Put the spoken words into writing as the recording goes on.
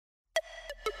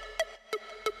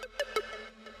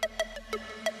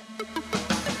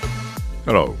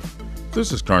Hello,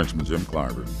 this is Congressman Jim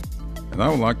Clyburn, and I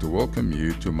would like to welcome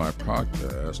you to my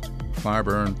podcast,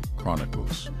 Clyburn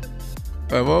Chronicles.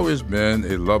 I've always been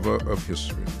a lover of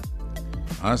history.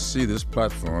 I see this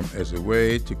platform as a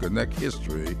way to connect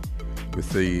history with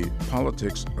the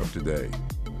politics of today.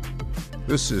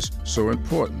 This is so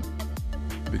important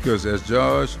because, as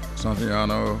George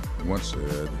Santayana once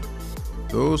said,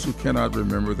 those who cannot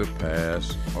remember the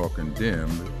past are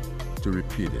condemned to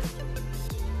repeat it.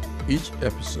 Each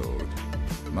episode,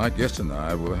 my guest and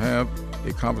I will have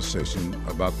a conversation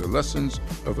about the lessons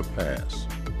of the past,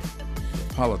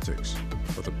 the politics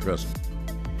of the present,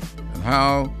 and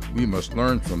how we must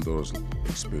learn from those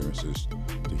experiences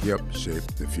to help shape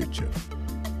the future.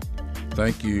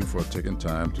 Thank you for taking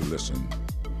time to listen,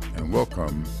 and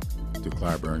welcome to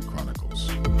Clyburn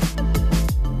Chronicles.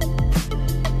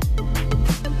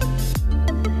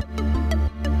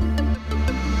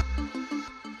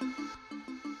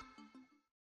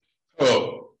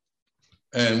 Hello,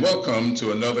 and welcome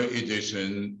to another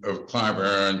edition of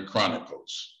Clyburn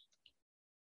Chronicles.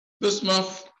 This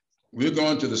month, we're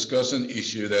going to discuss an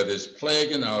issue that is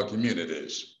plaguing our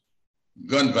communities,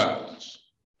 gun violence.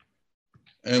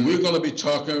 And we're going to be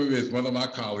talking with one of my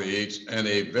colleagues and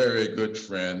a very good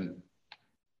friend,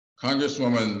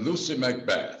 Congresswoman Lucy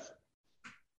McBath.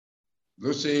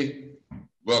 Lucy,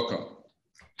 welcome.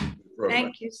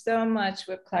 Thank you so much,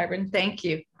 Whip Clyburn. Thank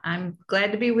you. I'm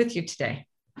glad to be with you today.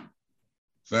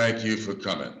 Thank you for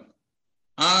coming.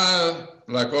 I,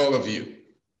 like all of you,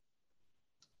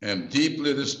 am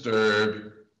deeply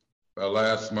disturbed by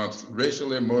last month's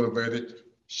racially motivated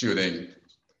shooting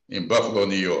in Buffalo,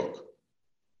 New York.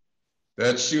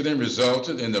 That shooting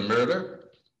resulted in the murder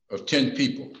of 10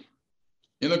 people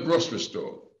in a grocery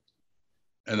store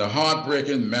and a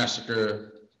heartbreaking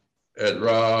massacre at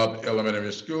Robb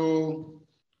Elementary School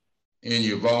in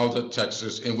Uvalde,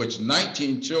 Texas, in which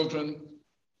 19 children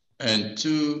and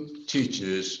 2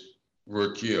 teachers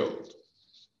were killed.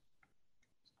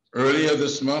 Earlier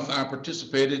this month, I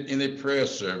participated in a prayer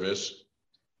service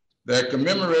that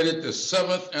commemorated the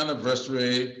 7th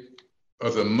anniversary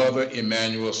of the Mother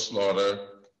Emanuel slaughter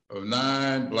of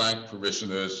 9 Black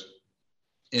parishioners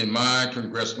in my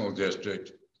congressional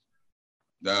district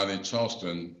down in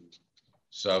Charleston,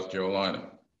 South Carolina.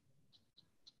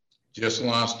 Just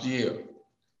last year,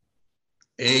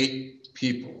 8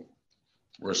 people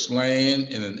were slain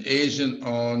in an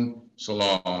Asian-owned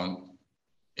salon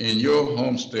in your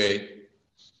home state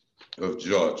of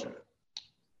Georgia.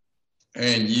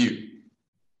 And you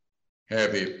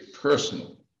have a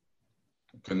personal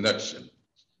connection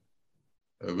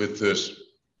with this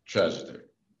tragedy.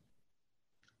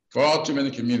 Far too many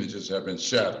communities have been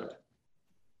shattered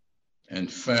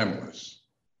and families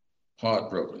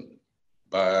heartbroken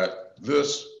by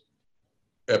this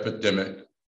epidemic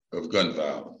of gun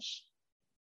violence.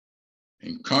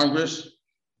 In Congress,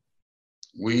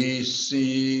 we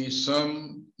see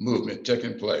some movement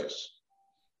taking place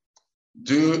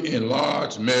due in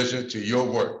large measure to your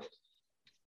work.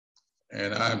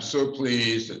 And I'm so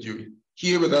pleased that you're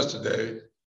here with us today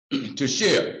to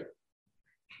share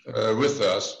with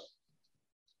us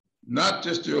not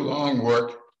just your long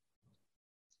work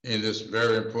in this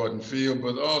very important field,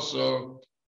 but also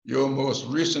your most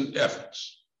recent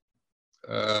efforts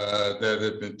that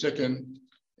have been taken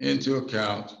into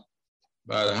account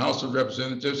by the House of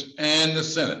Representatives and the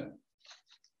Senate.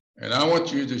 And I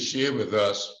want you to share with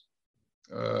us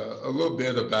a little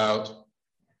bit about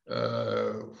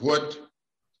what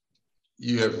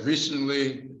you have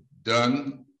recently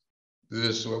done,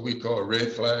 this what we call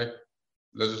red flag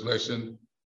legislation,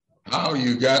 how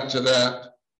you got to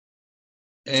that,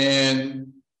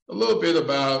 and a little bit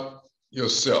about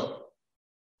yourself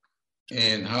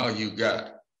and how you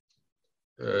got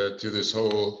to this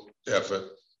whole effort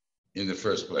in the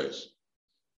first place.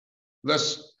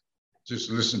 Let's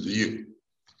just listen to you.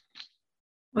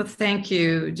 Well, thank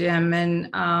you, Jim. And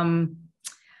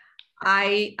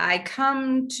I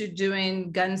come to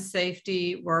doing gun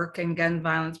safety work and gun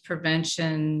violence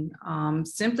prevention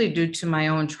simply due to my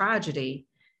own tragedy.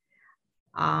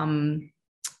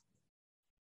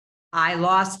 I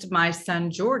lost my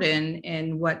son Jordan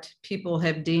in what people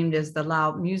have deemed as the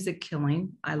loud music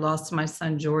killing. I lost my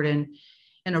son Jordan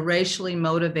in a racially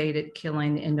motivated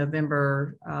killing in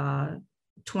November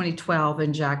 2012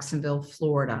 in Jacksonville,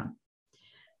 Florida.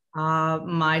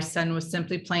 My son was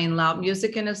simply playing loud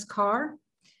music in his car,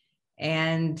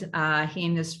 and he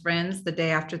and his friends the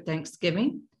day after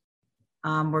Thanksgiving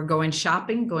were going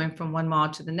shopping, going from one mall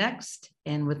to the next,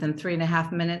 and within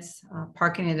 3.5 minutes,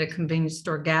 parking at a convenience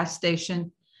store gas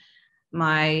station,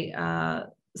 my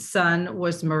son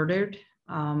was murdered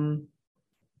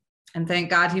And thank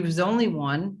God he was only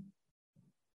one.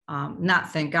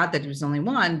 Not thank God that he was only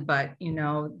one, but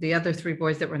the other 3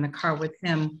 boys that were in the car with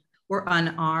him were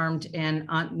unarmed and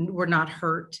were not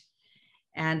hurt.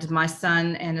 And my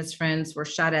son and his friends were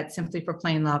shot at simply for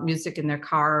playing loud music in their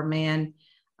car. Man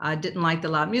didn't like the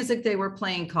loud music they were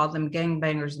playing, called them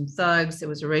gangbangers and thugs. It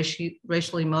was a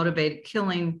racially motivated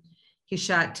killing. He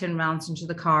shot 10 rounds into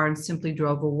the car and simply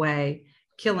drove away,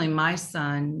 killing my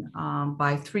son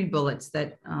by 3 bullets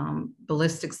that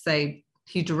ballistics say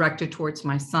he directed towards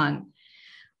my son.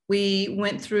 We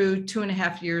went through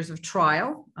 2.5 years of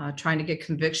trial, trying to get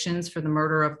convictions for the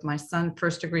murder of my son,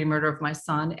 first-degree murder of my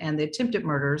son, and the attempted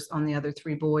murders on the other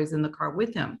 3 boys in the car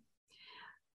with him.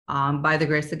 By the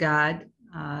grace of God,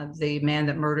 the man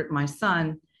that murdered my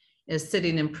son is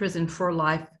sitting in prison for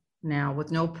life now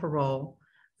with no parole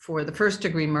for the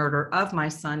first-degree murder of my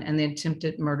son and the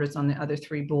attempted murders on the other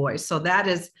 3 boys. So that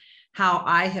is how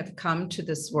I have come to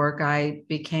this work. I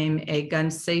became a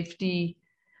gun safety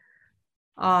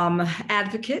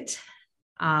advocate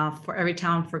for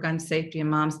Everytown for Gun Safety and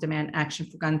Moms Demand Action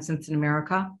for Gun Sense in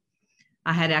America.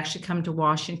 I had actually come to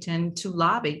Washington to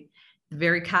lobby the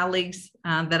very colleagues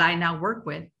that I now work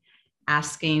with,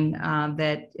 asking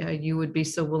that you would be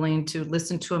so willing to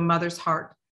listen to a mother's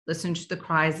heart, listen to the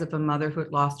cries of a mother who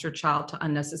had lost her child to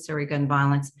unnecessary gun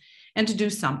violence, and to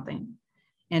do something,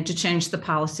 and to change the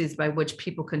policies by which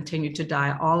people continue to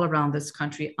die all around this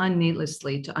country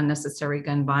needlessly to unnecessary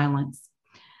gun violence.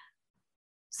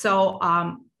 So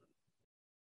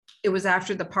it was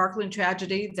after the Parkland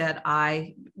tragedy that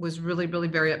I was really, really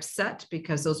very upset,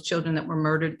 because those children that were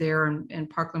murdered there in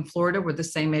Parkland, Florida, were the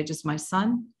same age as my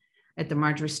son at the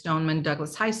Marjory Stoneman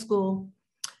Douglas High School.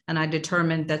 And I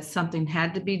determined that something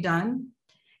had to be done.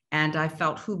 And I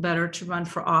felt who better to run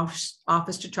for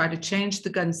office to try to change the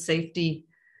gun safety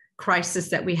crisis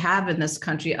that we have in this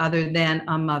country, other than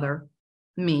a mother,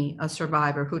 me, a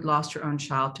survivor who'd lost her own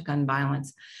child to gun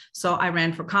violence. So I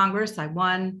ran for Congress. I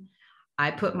won.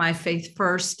 I put my faith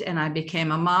first, and I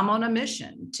became a mom on a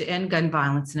mission to end gun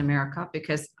violence in America,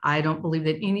 because I don't believe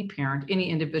that any parent, any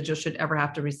individual should ever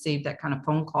have to receive that kind of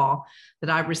phone call that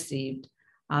I received,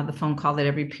 the phone call that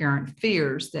every parent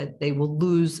fears, that they will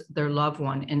lose their loved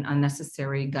one in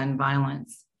unnecessary gun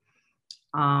violence.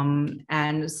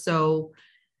 And so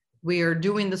we are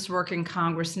doing this work in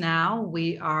Congress now.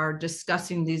 We are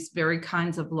discussing these very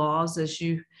kinds of laws,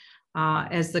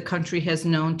 as the country has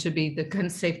known to be the gun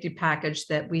safety package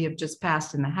that we have just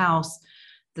passed in the House.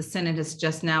 The Senate has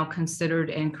just now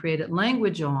considered and created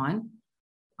language on,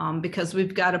 because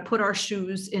we've got to put our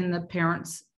shoes in the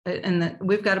parents,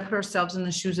 we've got to put ourselves in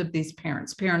the shoes of these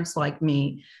parents like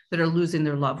me that are losing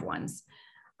their loved ones,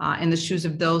 in the shoes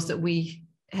of those that we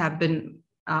have been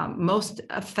most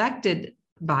affected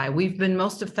by. We've been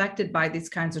most affected by these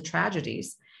kinds of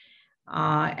tragedies.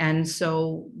 And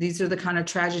so these are the kind of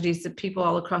tragedies that people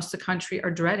all across the country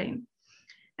are dreading.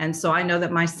 And so I know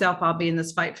that myself, I'll be in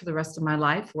this fight for the rest of my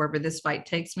life, wherever this fight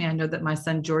takes me. I know that my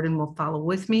son Jordan will follow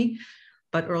with me.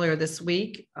 But earlier this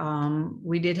week,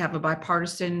 we did have a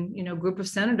bipartisan, group of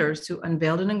senators who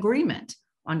unveiled an agreement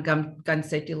on gun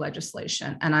safety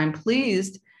legislation. And I'm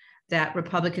pleased that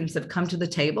Republicans have come to the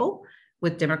table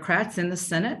with Democrats in the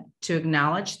Senate to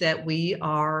acknowledge that we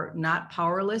are not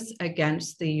powerless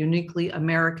against the uniquely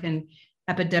American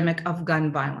epidemic of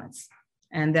gun violence,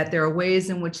 and that there are ways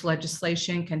in which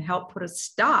legislation can help put a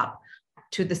stop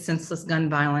to the senseless gun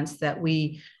violence that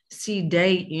we see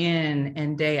day in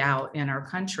and day out in our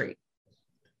country.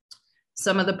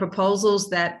 Some of the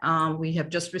proposals that we have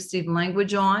just received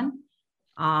language on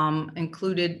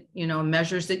included,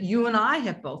 measures that you and I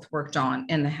have both worked on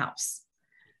in the House.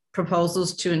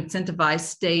 Proposals to incentivize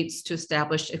states to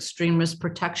establish extremist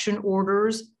protection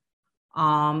orders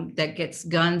that gets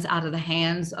guns out of the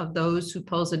hands of those who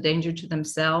pose a danger to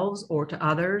themselves or to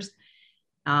others.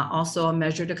 Also a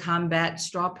measure to combat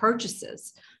straw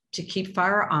purchases, to keep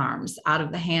firearms out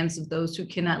of the hands of those who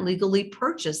cannot legally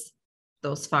purchase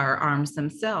those firearms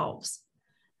themselves.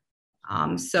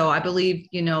 So I believe,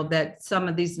 that some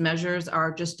of these measures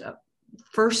are just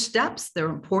first steps. They're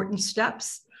important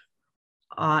steps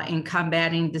in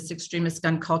combating this extremist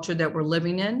gun culture that we're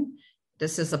living in.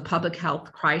 This is a public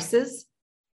health crisis.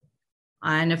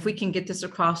 And if we can get this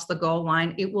across the goal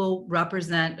line, it will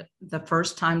represent the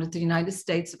first time that the United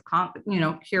States,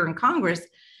 here in Congress,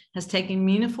 has taken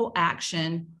meaningful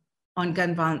action on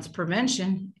gun violence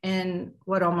prevention in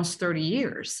almost 30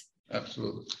 years.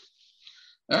 Absolutely.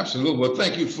 Absolutely. Well,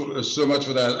 thank you so much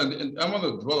for that. And I want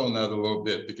to dwell on that a little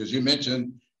bit, because you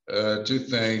mentioned 2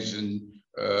 things. And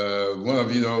one of,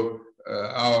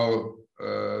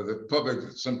 the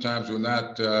public sometimes will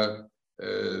not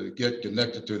get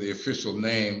connected to the official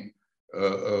name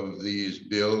of these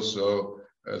bills. So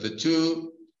the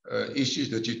two issues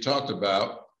that you talked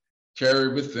about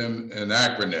carry with them an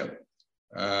acronym.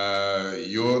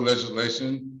 Your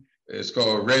legislation is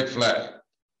called Red Flag.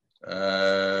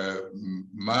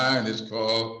 Mine is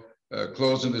called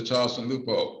Closing the Charleston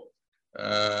Loophole.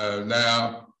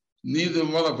 Now, neither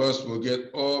one of us will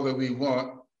get all that we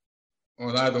want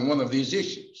on either one of these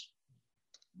issues.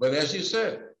 But as you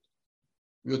said,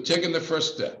 we're taking the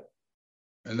first step,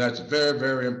 and that's very,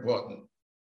 very important.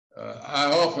 I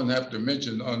often have to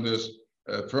mention on this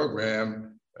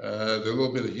program the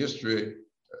little bit of history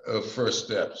of first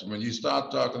steps. When you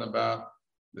start talking about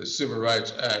the Civil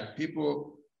Rights Act,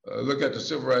 people look at the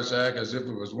Civil Rights Act as if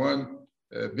it was one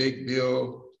big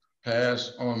bill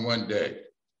passed on one day.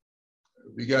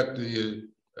 We got the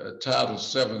Title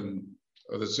VII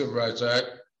of the Civil Rights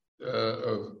Act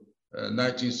of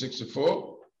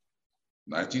 1964.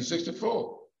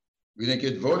 1964. We didn't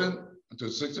get voting until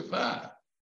 65.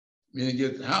 We didn't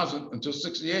get housing until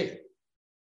 68.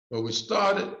 But we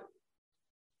started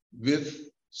with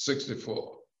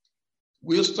 64.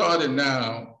 We're starting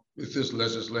now with this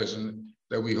legislation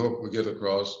that we hope will get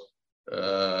across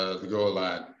the goal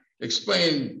line.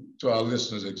 Explain to our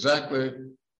listeners exactly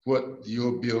what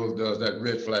your bill does, that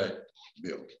red flag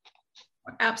bill.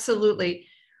 Absolutely.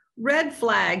 Red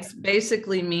flags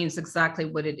basically means exactly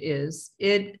what it is.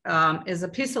 It is a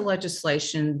piece of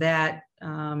legislation that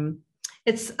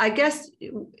it's, I guess,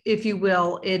 if you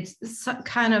will, it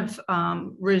kind of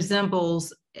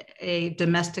resembles a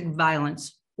domestic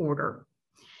violence order.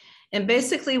 And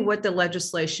basically what the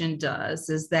legislation does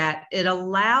is that it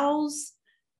allows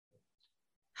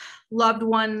loved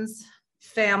ones,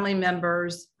 family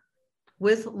members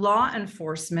with law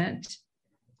enforcement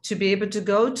to be able to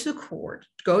go to court,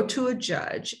 go to a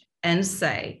judge and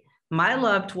say, my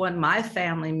loved one, my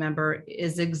family member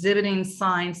is exhibiting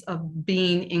signs of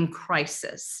being in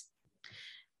crisis.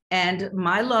 And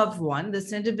my loved one,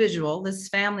 this individual, this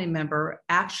family member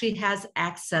actually has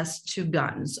access to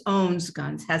guns, owns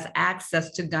guns, has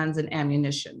access to guns and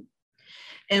ammunition.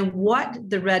 And what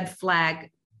the red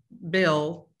flag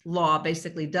bill law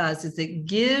basically does is it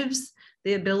gives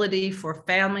the ability for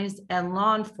families and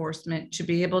law enforcement to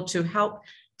be able to help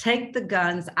take the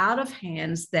guns out of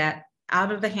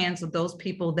the hands of those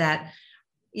people that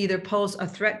either pose a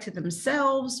threat to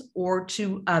themselves or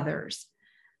to others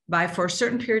by, for a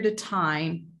certain period of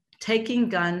time, taking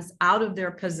guns out of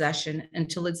their possession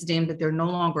until it's deemed that they're no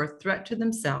longer a threat to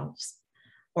themselves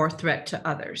or a threat to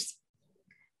others.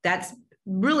 That's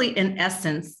really, in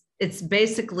essence, it's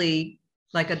basically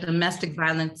like a domestic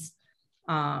violence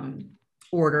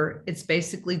order. It's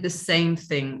basically the same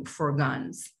thing for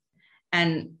guns.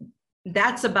 And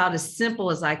that's about as simple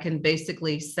as I can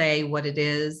basically say what it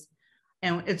is.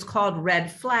 And it's called red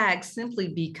flag simply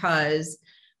because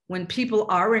when people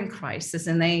are in crisis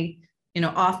and they,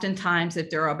 oftentimes if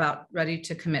they're about ready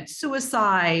to commit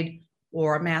suicide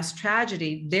or a mass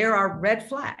tragedy, there are red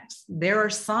flags. There are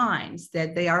signs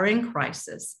that they are in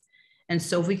crisis. And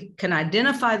so if we can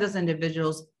identify those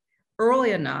individuals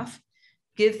early enough,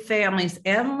 give families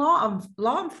and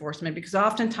law enforcement, because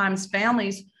oftentimes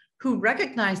families who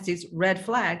recognize these red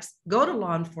flags go to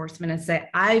law enforcement and say,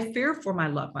 I fear for my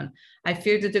loved one. I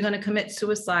fear that they're going to commit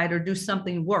suicide or do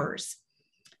something worse.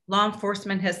 Law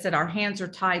enforcement has said our hands are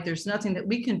tied. There's nothing that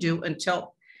we can do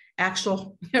until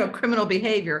actual criminal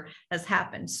behavior has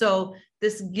happened. So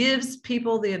this gives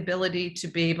people the ability to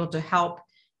be able to help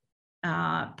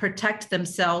protect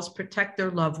themselves, protect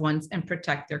their loved ones, and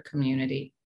protect their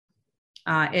community.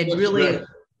 It really, great.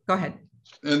 Go ahead.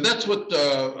 And that's what,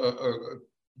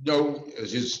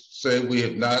 as you say, we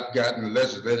have not gotten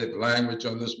legislative language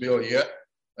on this bill yet,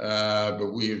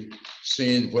 but we've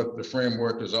seen what the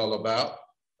framework is all about.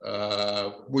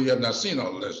 We have not seen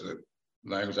all the legislative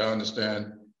language. I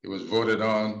understand it was voted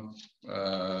on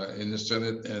in the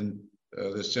Senate, and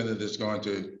the Senate is going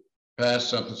to pass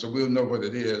something, so we'll know what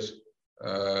it is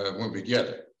when we get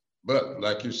it. But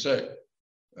like you say,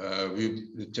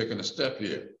 we've taken a step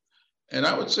here. And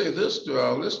I would say this to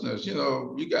our listeners, you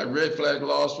got red flag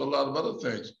laws for a lot of other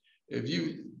things. If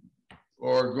you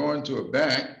are going to a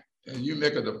bank and you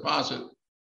make a deposit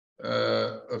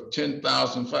of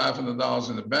 $10,500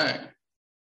 in the bank,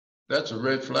 that's a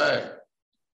red flag.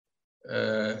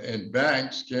 And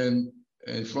banks can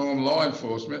inform law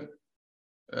enforcement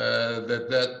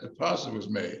that deposit was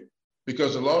made,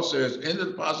 because the law says in the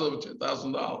deposit of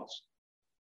 $10,000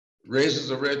 raises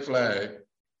a red flag,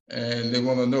 and they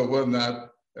want to know whether or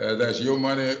not that's your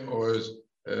money or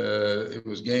it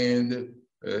was gained,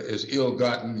 is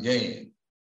ill-gotten gain.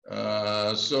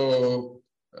 So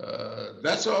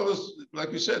That's all this,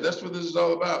 like you said, that's what this is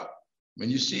all about. When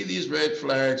you see these red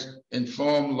flags,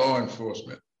 inform law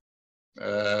enforcement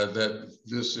that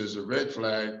this is a red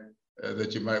flag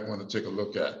that you might want to take a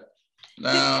look at.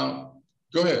 Now,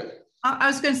 go ahead. I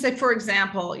was going to say, for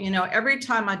example, you know, every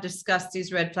time I discuss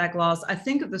these red flag laws, I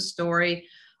think of the story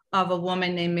of a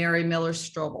woman named Mary Miller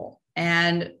Strobel.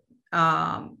 And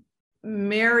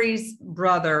Mary's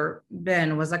brother,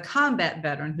 Ben, was a combat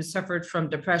veteran who suffered from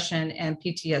depression and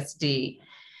PTSD.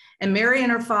 And Mary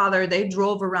and her father, they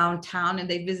drove around town and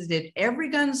they visited every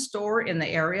gun store in the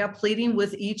area, pleading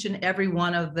with each and every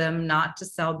one of them not to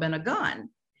sell Ben a gun.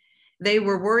 They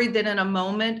were worried that in a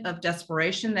moment of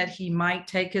desperation that he might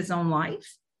take his own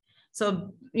life. So,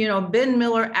 you know, Ben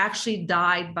Miller actually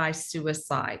died by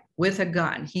suicide with a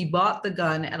gun. He bought the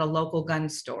gun at a local gun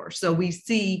store. So we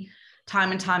see time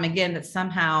and time again that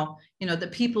somehow, you know, the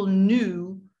people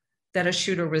knew that a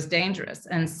shooter was dangerous,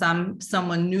 and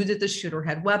someone knew that the shooter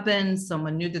had weapons,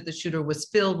 someone knew that the shooter was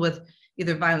filled with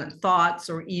either violent thoughts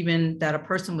or even that a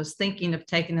person was thinking of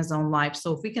taking his own life.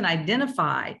 So if we can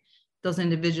identify those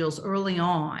individuals early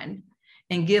on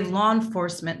and give law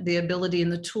enforcement the ability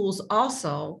and the tools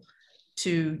also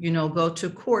to, you know, go to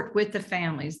court with the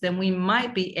families, then we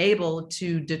might be able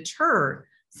to deter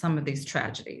some of these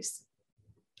tragedies.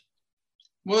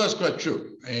 Well, that's quite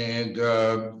true. And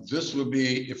this will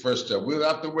be your first step. We'll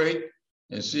have to wait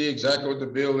and see exactly what the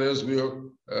bill is. We're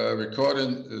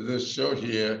recording this show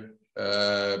here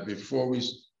before we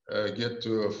get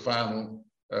to a final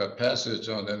passage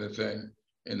on anything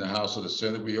in the House or the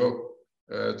Senate. We hope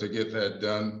to get that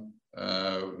done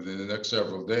within the next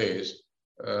several days.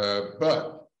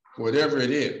 But whatever it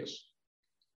is,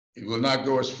 it will not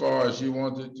go as far as you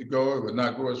want it to go. It will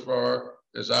not go as far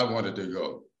as I wanted to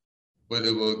go. But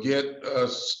it will get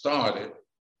us started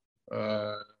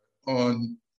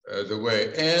on the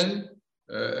way. And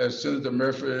as Senator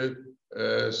Murphy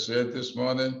said this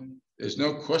morning, there's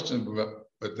no question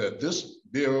but that this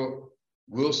bill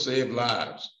will save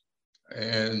lives,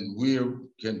 and we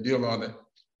can build on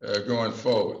it going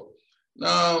forward.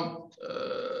 Now,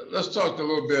 let's talk a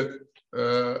little bit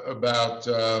about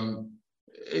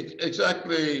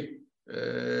exactly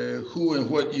who and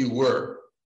what you were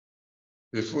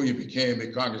before you became a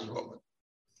congresswoman,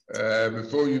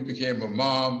 before you became a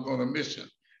mom on a mission.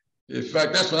 In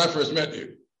fact, that's when I first met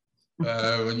you,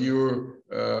 when you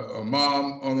were a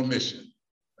mom on a mission.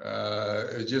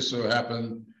 It just so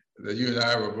happened that you and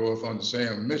I were both on the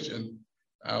same mission.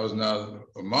 I was not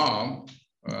a mom,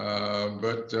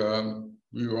 but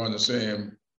we were on the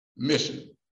same mission.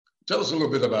 Tell us a little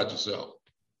bit about yourself.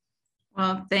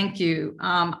 Well, thank you.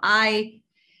 I,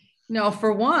 you know,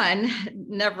 for one,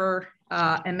 never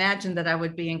imagined that I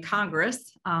would be in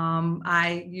Congress.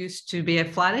 I used to be a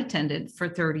flight attendant for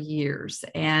 30 years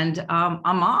and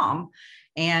a mom.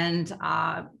 And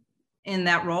in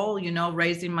that role, you know,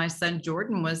 raising my son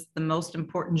Jordan was the most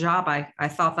important job I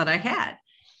thought that I had.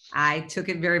 I took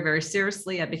it very, very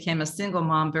seriously. I became a single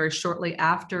mom very shortly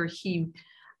after he,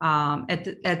 at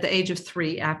the age of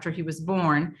 3, after he was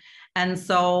born. And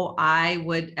so I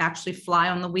would actually fly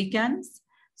on the weekends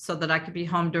so that I could be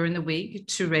home during the week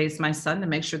to raise my son, to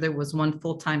make sure there was one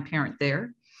full-time parent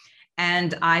there.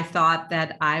 And I thought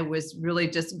that I was really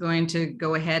just going to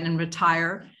go ahead and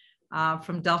retire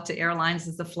from Delta Airlines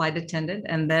as a flight attendant.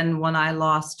 And then when I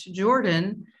lost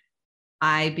Jordan,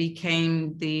 I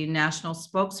became the national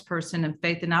spokesperson and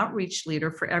faith and outreach leader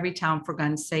for Everytown for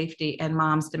Gun Safety and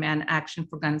Moms Demand Action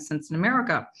for Gun Sense in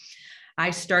America.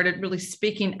 I started really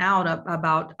speaking out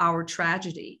about our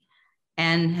tragedy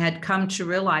and had come to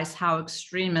realize how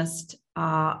extremist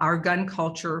our gun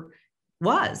culture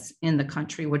was in the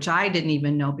country, which I didn't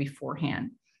even know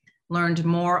beforehand. Learned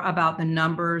more about the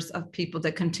numbers of people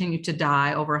that continue to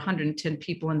die. Over 110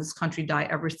 people in this country die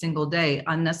every single day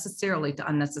unnecessarily to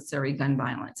unnecessary gun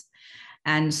violence.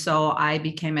 And so I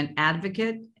became an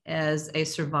advocate as a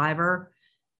survivor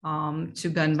to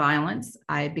gun violence.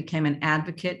 I became an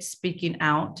advocate speaking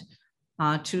out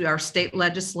to our state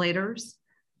legislators,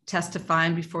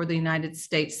 testifying before the United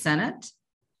States Senate,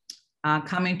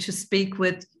 coming to speak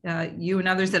with you and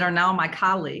others that are now my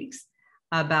colleagues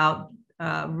about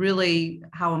really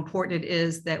how important it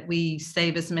is that we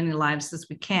save as many lives as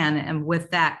we can. And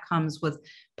with that comes with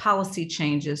policy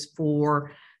changes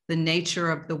for the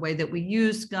nature of the way that we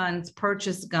use guns,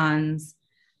 purchase guns,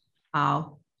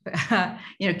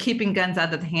 keeping guns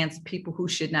out of the hands of people who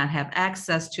should not have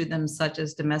access to them, such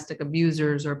as domestic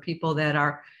abusers or people that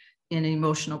are in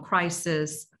emotional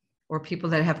crisis or people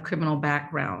that have criminal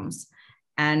backgrounds.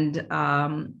 And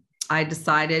I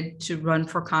decided to run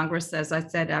for Congress, as I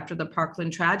said, after the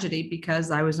Parkland tragedy,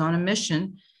 because I was on a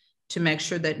mission to make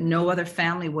sure that no other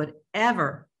family would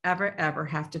ever, ever, ever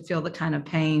have to feel the kind of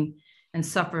pain and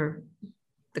suffer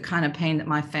the kind of pain that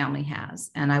my family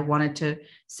has. And I wanted to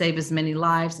save as many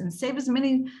lives and save as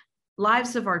many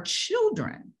lives of our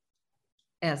children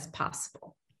as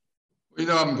possible. You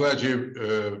know, I'm glad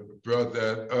you brought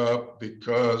that up,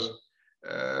 because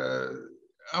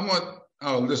I want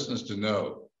our listeners to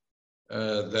know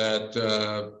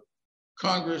that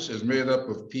Congress is made up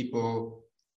of people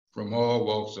from all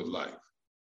walks of life.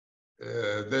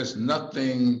 There's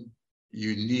nothing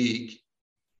unique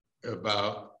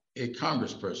about a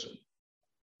congressperson.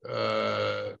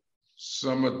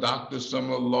 Some are doctors,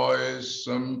 some are lawyers,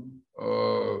 some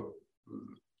are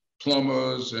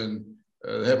plumbers, and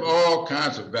have all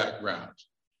kinds of backgrounds.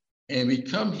 And we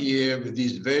come here with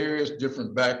these various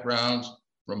different backgrounds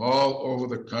from all over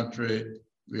the country.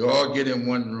 We all get in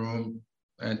one room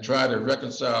and try to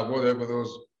reconcile whatever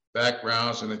those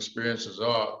backgrounds and experiences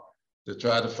are to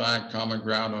try to find common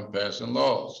ground on passing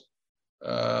laws.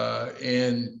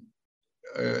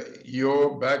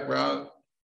 Your background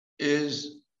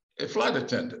is a flight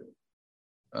attendant.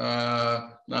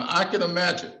 Now, I can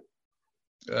imagine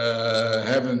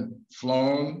having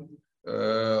flown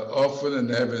often and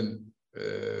having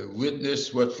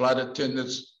witnessed what flight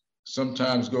attendants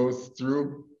sometimes go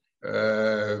through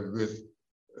with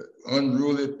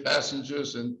unruly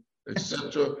passengers and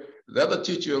etc. That'll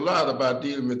teach you a lot about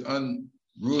dealing with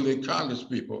unruly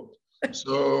congresspeople.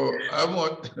 So I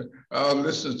want our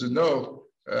listeners to know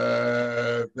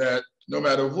that no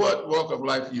matter what walk of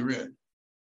life you're in,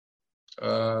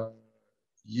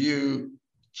 you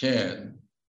can,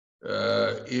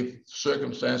 if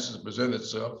circumstances present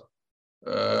itself,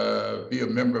 be a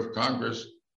member of Congress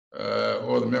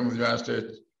or the member of the United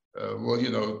States. Well,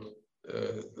 you know,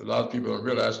 a lot of people don't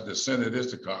realize that the Senate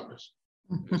is the Congress.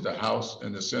 It's the House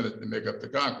and the Senate that make up the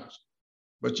Congress.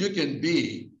 But you can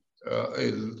be,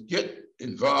 get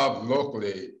involved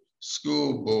locally,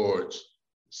 school boards,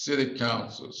 city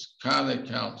councils, county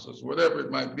councils, whatever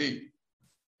it might be,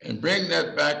 and bring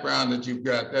that background that you've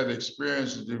got, that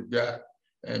experience that you've got,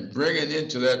 and bring it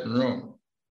into that room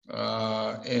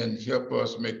and help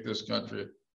us make this country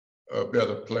a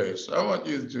better place. I want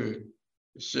you to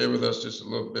share with us just a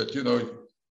little bit. You know,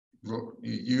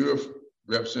 you're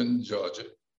representing Georgia.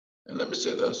 And let me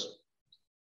say this.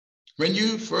 When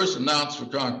you first announced for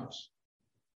Congress,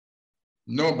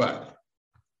 nobody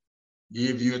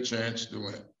gave you a chance to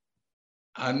win.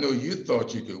 I know you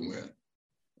thought you could win.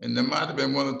 And there might have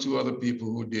been one or two other people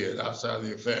who did outside of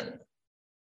your family.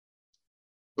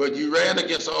 But you ran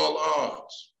against all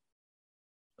odds.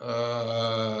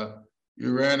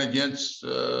 You ran against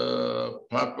a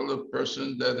popular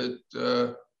person that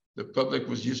the public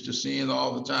was used to seeing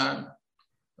all the time.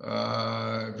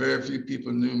 Very few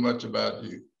people knew much about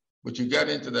you, but you got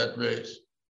into that race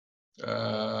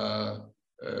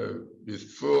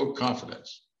with full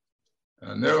confidence.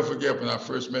 I'll never forget when I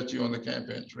first met you on the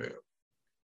campaign trail.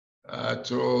 I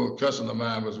told a cousin of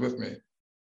mine was with me,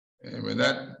 and when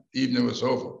that evening was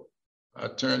over, I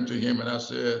turned to him and I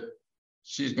said,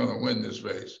 she's gonna win this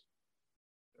race.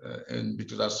 And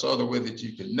because I saw the way that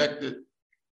you connected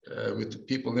with the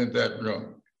people in that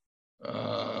room.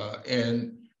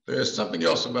 And there's something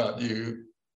else about you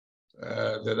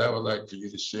that I would like for you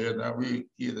to share. Now, we're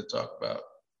here to talk about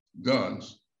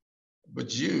guns,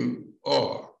 but you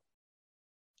are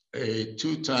a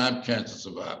two-time cancer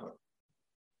survivor.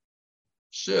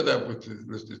 Share that with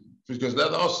the, because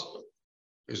that also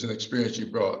is an experience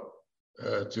you brought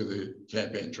to the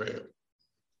campaign trail.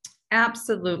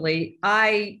 Absolutely.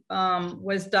 I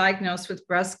was diagnosed with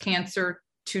breast cancer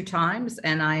 2 times,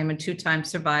 and I am a 2-time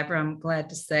survivor, I'm glad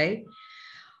to say.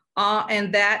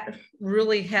 And that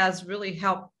really has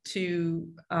helped to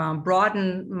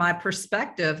broaden my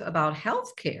perspective about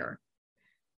healthcare.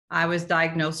 I was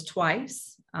diagnosed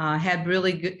twice, had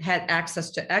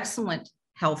access to excellent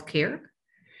healthcare,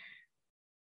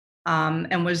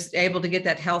 and was able to get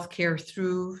that healthcare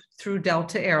through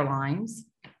Delta Airlines.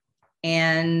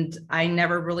 And I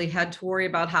never really had to worry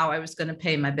about how I was going to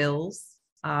pay my bills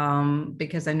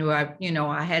because I knew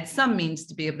I had some means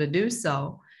to be able to do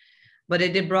so. But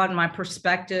it did broaden my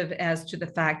perspective as to the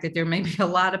fact that there may be a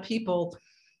lot of people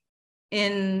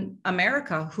in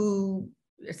America who,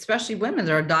 especially women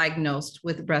that are diagnosed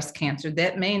with breast cancer,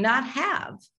 that may not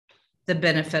have the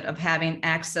benefit of having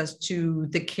access to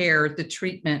the care, the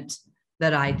treatment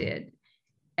that I did.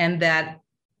 And that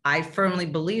I firmly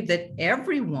believe that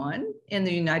everyone in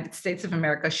the United States of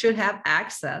America should have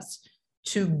access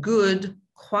to good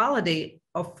quality,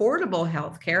 affordable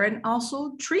healthcare and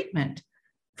also treatment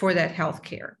for that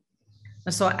healthcare.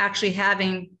 And so actually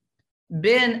having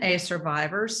been a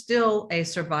survivor, still a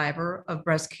survivor of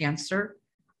breast cancer.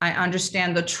 I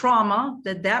understand the trauma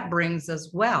that that brings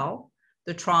as well.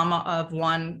 The trauma of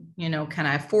one, you know, can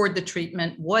I afford the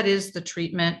treatment? What is the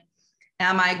treatment?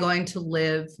 Am I going to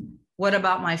live? What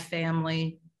about my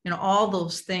family? You know, all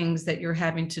those things that you're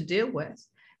having to deal with.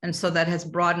 And so that has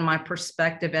broadened my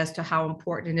perspective as to how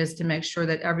important it is to make sure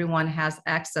that everyone has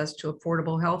access to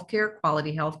affordable healthcare,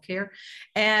 quality healthcare,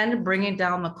 and bringing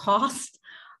down the cost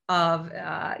of,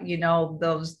 you know,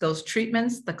 those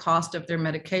treatments, the cost of their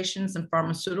medications and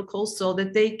pharmaceuticals, so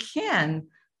that they can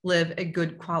live a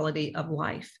good quality of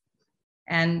life.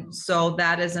 And so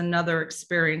that is another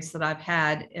experience that I've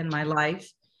had in my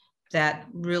life that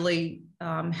really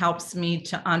helps me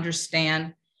to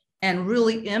understand and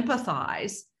really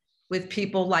empathize with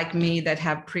people like me that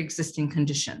have pre-existing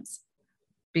conditions,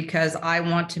 because I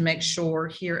want to make sure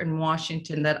here in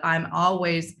Washington that I'm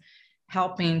always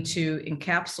helping to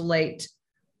encapsulate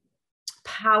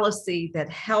policy that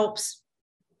helps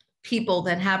people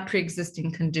that have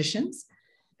pre-existing conditions,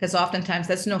 because oftentimes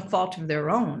that's no fault of their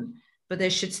own, but they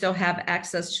should still have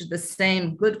access to the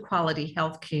same good quality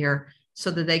health care so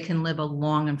that they can live a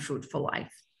long and fruitful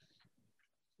life.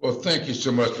 Well, thank you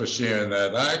so much for sharing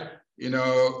that. I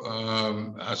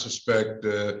suspect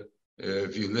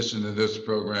if you listen to this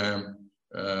program,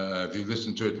 if you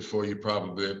listened to it before, you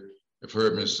probably have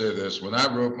heard me say this. When I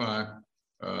wrote my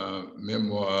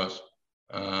memoirs,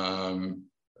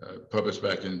 published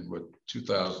back in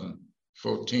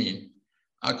 2014,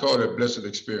 I called it Blessed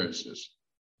Experiences.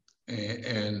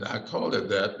 And I called it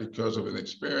that because of an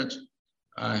experience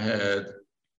I had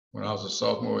when I was a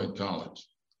sophomore in college.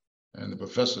 And the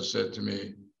professor said to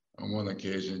me on one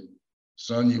occasion,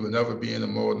 "Son, you will never be any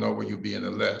more, nor will you be any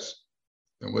less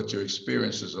than what your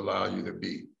experiences allow you to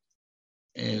be."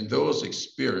 And those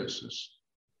experiences,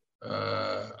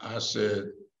 I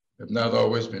said, have not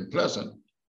always been pleasant,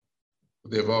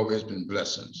 but they've always been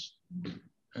blessings.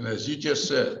 And as you just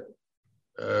said,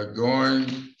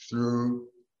 going through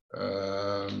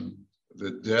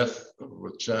the death of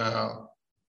a child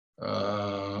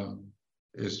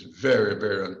is very,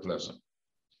 very unpleasant.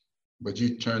 But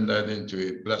you turn that into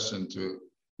a blessing to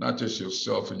not just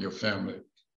yourself and your family,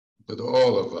 but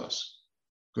all of us,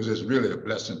 because it's really a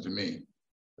blessing to me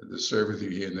to serve with you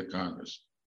here in the Congress.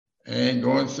 And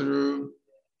going through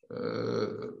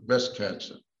breast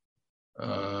cancer,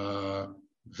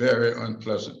 very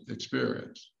unpleasant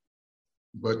experience.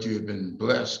 But you've been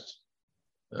blessed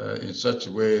in such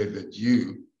a way that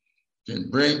you can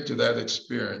bring to that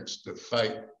experience the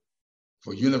fight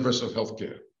for universal health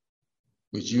care,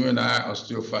 which you and I are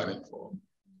still fighting for.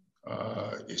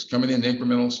 It's coming in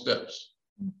incremental steps.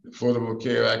 The Affordable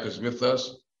Care Act is with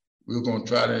us. We're going to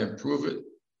try to improve it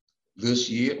this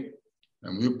year,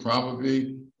 and we'll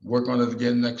probably work on it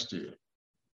again next year.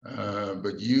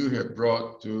 But you have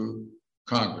brought to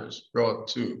Congress, brought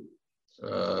to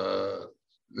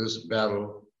this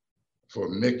battle for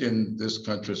making this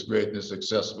country's greatness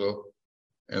accessible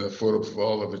and affordable for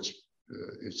all of its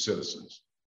citizens.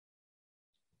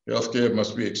 Healthcare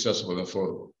must be accessible and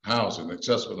affordable. Housing,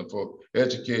 accessible and affordable.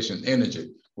 Education,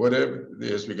 energy, whatever it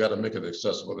is, we got to make it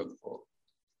accessible and affordable.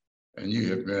 And you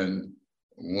have been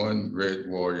one great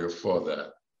warrior for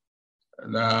that.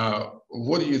 Now,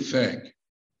 what do you think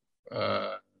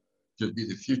could be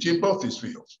the future in both these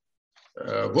fields?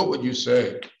 What would you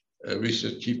say we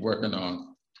should keep working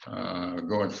on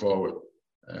going forward?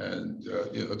 And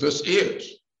this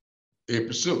is a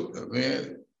pursuit. I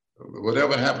mean,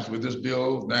 whatever happens with this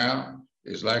bill now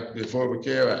is like the Affordable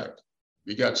Care Act.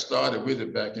 We got started with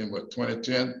it back in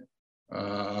 2010,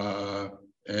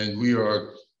 and we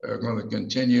are going to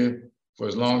continue for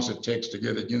as long as it takes to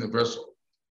get it universal.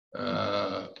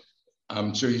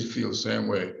 I'm sure you feel the same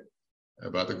way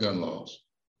about the gun laws.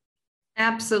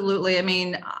 Absolutely. I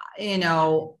mean,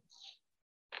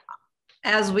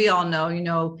 as we all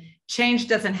know, change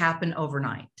doesn't happen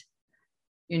overnight.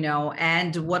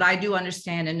 And what I do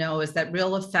understand and know is that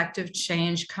real effective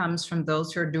change comes from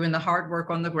those who are doing the hard work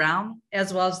on the ground,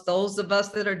 as well as those of us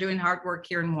that are doing hard work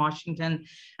here in Washington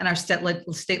and our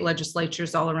state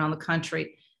legislatures all around the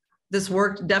country. This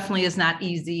work definitely is not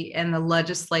easy, and the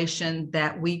legislation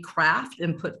that we craft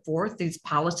and put forth, these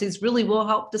policies, really will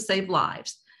help to save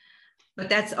lives. But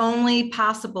that's only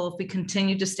possible if we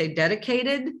continue to stay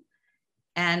dedicated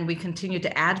and we continue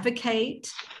to advocate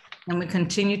and we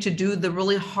continue to do the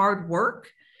really hard work.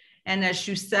 And as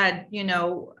you said,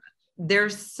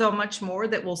 there's so much more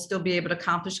that we'll still be able to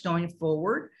accomplish going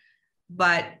forward.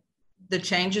 But the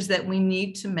changes that we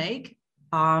need to make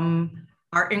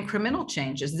are incremental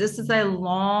changes. This is a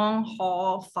long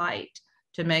haul fight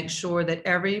to make sure that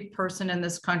every person in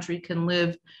this country can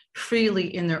live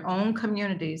freely in their own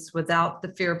communities without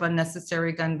the fear of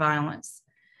unnecessary gun violence.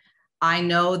 I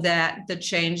know that the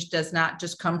change does not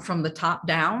just come from the top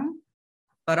down,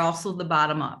 but also the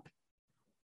bottom up.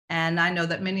 And I know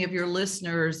that many of your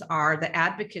listeners are the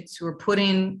advocates who are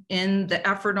putting in the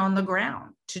effort on the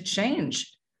ground to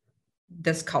change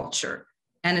this culture.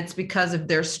 And it's because of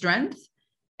their strength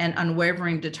and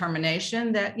unwavering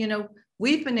determination that,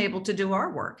 we've been able to do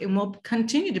our work, and we'll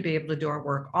continue to be able to do our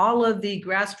work. All of the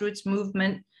grassroots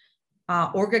movement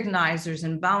organizers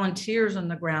and volunteers on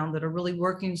the ground that are really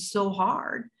working so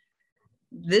hard.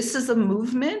 This is a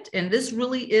movement, and this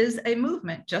really is a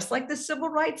movement, just like the civil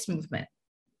rights movement.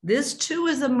 This too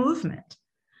is a movement.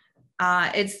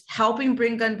 It's helping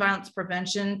bring gun violence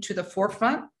prevention to the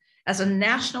forefront as a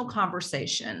national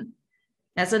conversation,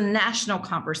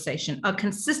 a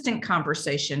consistent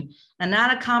conversation, and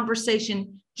not a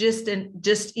conversation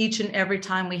just each and every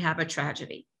time we have a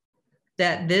tragedy.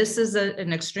 That this is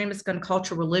an extremist gun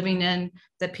culture we're living in,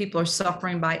 that people are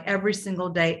suffering by every single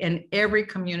day in every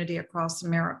community across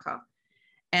America.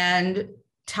 And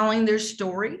telling their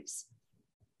stories,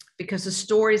 because the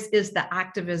stories is the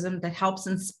activism that helps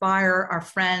inspire our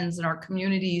friends and our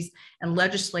communities and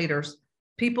legislators,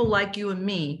 people like you and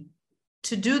me,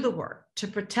 to do the work, to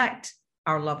protect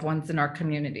our loved ones in our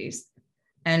communities.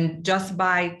 And just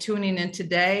by tuning in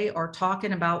today or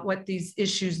talking about what these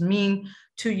issues mean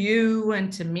to you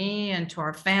and to me and to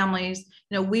our families,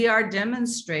 we are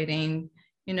demonstrating,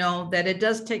 that it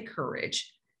does take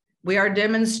courage. We are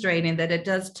demonstrating that it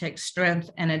does take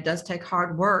strength and it does take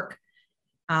hard work.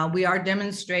 We are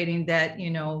demonstrating that,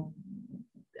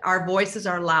 our voices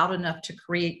are loud enough to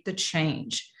create the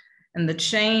change. And the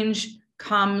change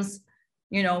comes,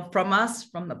 from us,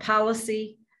 from the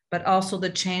policy, but also the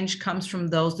change comes from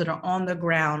those that are on the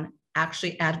ground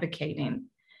actually advocating.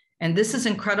 And this is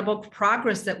incredible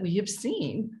progress that we have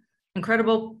seen,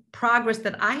 incredible progress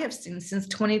that I have seen since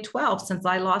 2012, since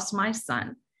I lost my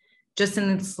son, just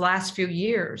in these last few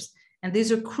years. And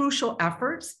these are crucial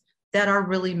efforts that are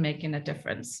really making a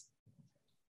difference.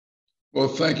 Well,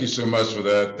 thank you so much for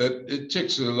that. It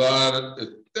takes a lot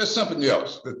there's something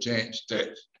else that change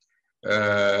takes,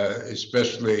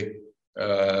 especially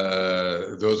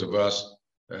those of us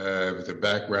with the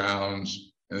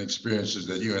backgrounds and experiences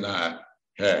that you and I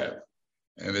have.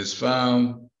 And it's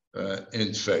found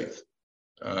in faith.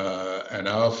 And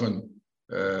I often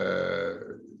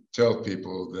tell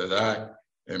people that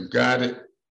I am guided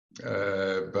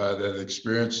by that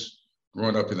experience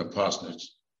growing up in a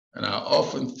parsonage. And I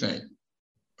often think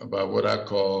about what I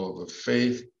call the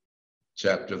faith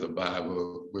chapter of the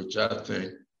Bible, which I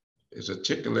think is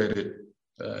articulated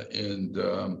in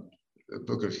the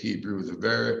book of Hebrews,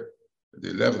 the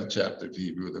 11th chapter of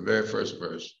Hebrews, the very first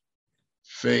verse.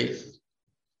 Faith,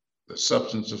 the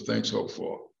substance of things hoped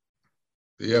for,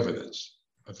 the evidence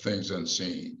of things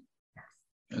unseen.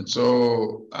 And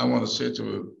so I want to say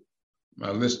to my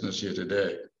listeners here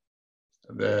today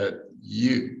that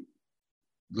you,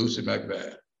 Lucy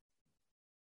McBath,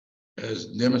 has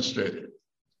demonstrated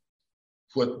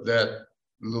what that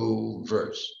little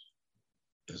verse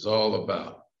is all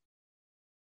about.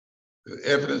 The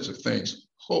evidence of things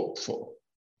hoped for.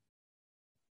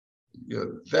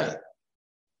 That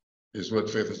is what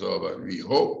faith is all about. We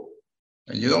hope,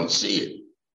 and you don't see it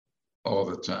all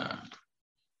the time,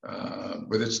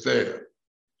 but it's there,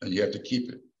 and you have to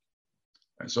keep it.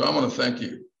 And so I want to thank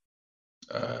you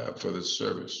for the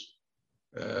service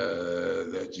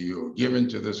that you're giving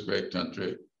to this great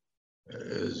country.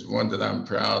 Is one that I'm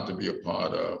proud to be a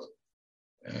part of.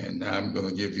 And I'm going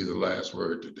to give you the last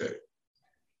word today.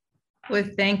 Well,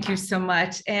 thank you so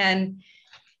much. And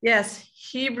yes,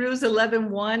 Hebrews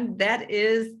 11:1, that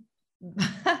is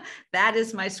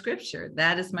my scripture.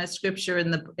 That is my scripture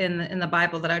in the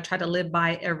Bible that I try to live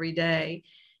by every day.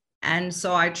 And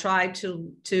so I try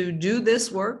to do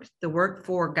this work, the work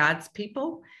for God's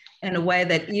people, in a way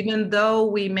that even though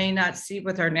we may not see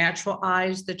with our natural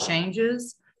eyes the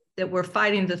changes, that we're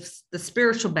fighting the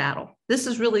spiritual battle. This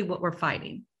is really what we're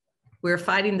fighting. We're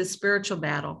fighting the spiritual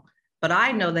battle. But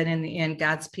I know that in the end,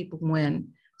 God's people win.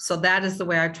 So that is the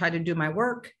way I try to do my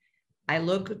work. I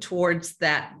look towards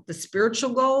the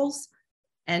spiritual goals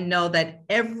and know that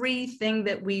everything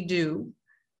that we do,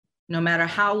 no matter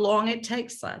how long it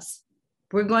takes us,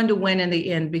 we're going to win in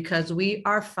the end because we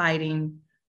are fighting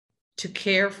to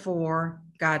care for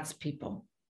God's people.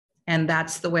 And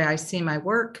that's the way I see my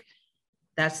work.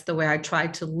 That's the way I try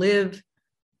to live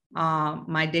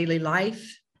my daily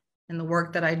life and the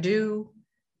work that I do,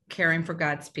 caring for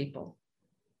God's people.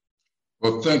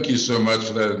 Well, thank you so much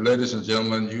for that. Ladies and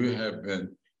gentlemen, you have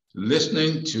been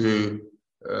listening to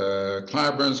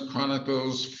Clyburn's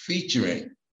Chronicles featuring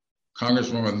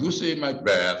Congresswoman Lucy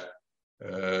McBath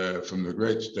from the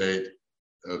great state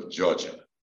of Georgia.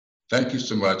 Thank you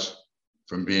so much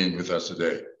for being with us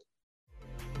today.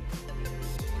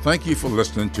 Thank you for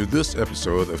listening to this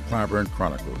episode of Clyburn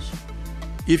Chronicles.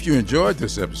 If you enjoyed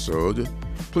this episode,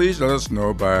 please let us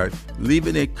know by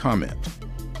leaving a comment.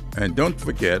 And don't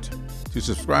forget to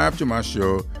subscribe to my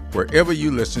show wherever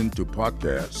you listen to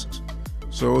podcasts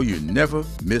so you never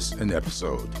miss an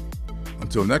episode.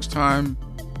 Until next time,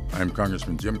 I'm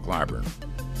Congressman Jim Clyburn.